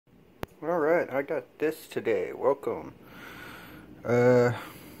Alright, I got this today. Welcome.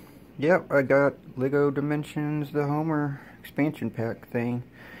 Yep, I got Lego Dimensions, the Homer expansion pack thing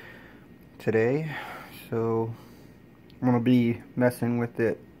today. So, I'm gonna be messing with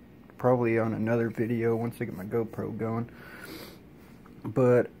it probably on another video once I get my GoPro going.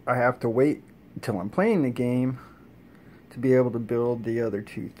 But I have to wait until I'm playing the game to be able to build the other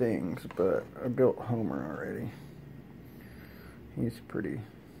two things. But I built Homer already. He's pretty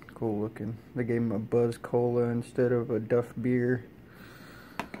cool looking. They gave him a Buzz Cola instead of a Duff beer.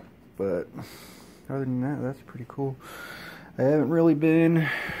 But other than that, that's pretty cool. I haven't really been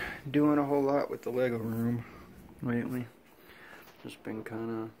doing a whole lot with the Lego room lately. Just been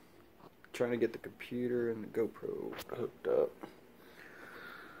kind of trying to get the computer and the GoPro hooked up.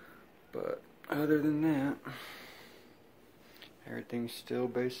 But other than that, everything's still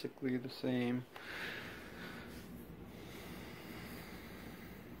basically the same.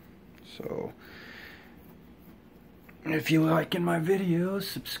 So, if you liking my videos,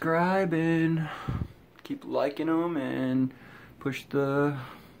 subscribe and keep liking them and push the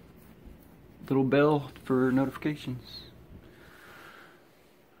little bell for notifications.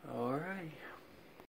 Alright.